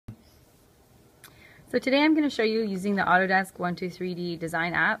So today I'm going to show you using the Autodesk 123D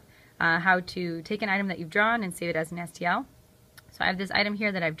design app how to take an item that you've drawn and save it as an STL. So I have this item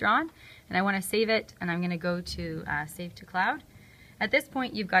here that I've drawn and I want to save it, and I'm going to go to Save to Cloud. At this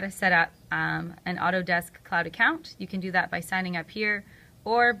point you've got to set up an Autodesk Cloud account. You can do that by signing up here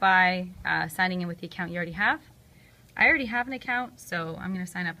or by signing in with the account you already have. I already have an account, so I'm going to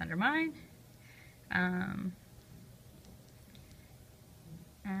sign up under mine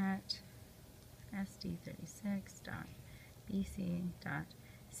at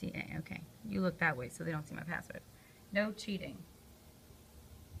sd36.bc.ca. Okay, you look that way so they don't see my password. No cheating.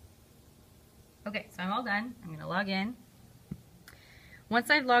 Okay, so I'm all done. I'm going to log in. Once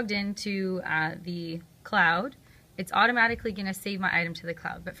I've logged into the cloud, it's automatically going to save my item to the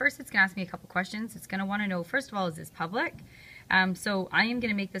cloud. But first it's going to ask me a couple questions. It's going to want to know, first of all, is this public? So I am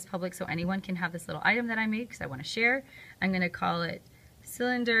going to make this public so anyone can have this little item that I made because I want to share. I'm going to call it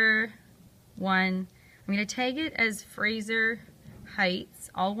Cylinder 1. I'm going to tag it as Fraser Heights,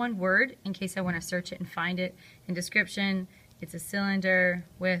 all one word, in case I want to search it and find it. In description, it's a cylinder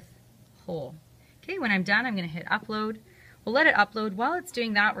with hole. Okay, when I'm done, I'm going to hit upload. We'll let it upload. While it's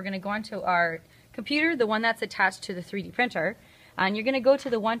doing that, we're going to go onto our computer, the one that's attached to the 3D printer, and you're going to go to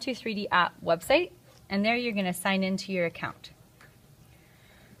the 123D app website, and there you're going to sign into your account.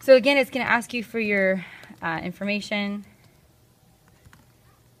 So again, it's going to ask you for your information.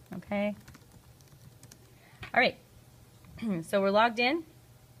 Okay. All right. So we're logged in,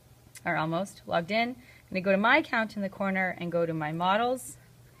 or almost logged in. I'm going to go to my account in the corner and go to my models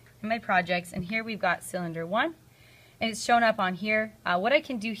and my projects, and here we've got Cylinder 1, and it's shown up on here. What I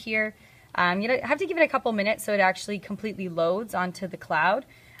can do here, you have to give it a couple minutes so it actually completely loads onto the cloud.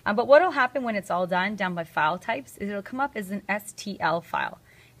 But what will happen when it's all done, down by file types, is it'll come up as an STL file.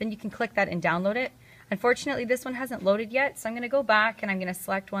 Then you can click that and download it. Unfortunately, this one hasn't loaded yet, so I'm going to go back and I'm going to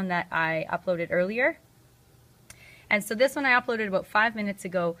select one that I uploaded earlier. And so this one I uploaded about 5 minutes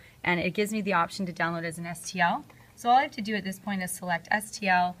ago, and it gives me the option to download as an STL. So all I have to do at this point is select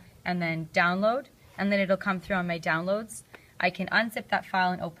STL and then download, and then it'll come through on my downloads. I can unzip that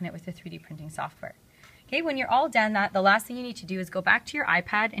file and open it with the 3D printing software. Okay, when you're all done that, the last thing you need to do is go back to your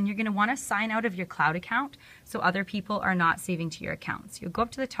iPad, and you're going to want to sign out of your cloud account so other people are not saving to your account. So you'll go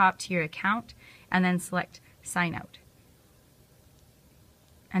up to the top to your account and then select sign out.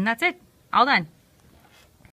 And that's it. All done.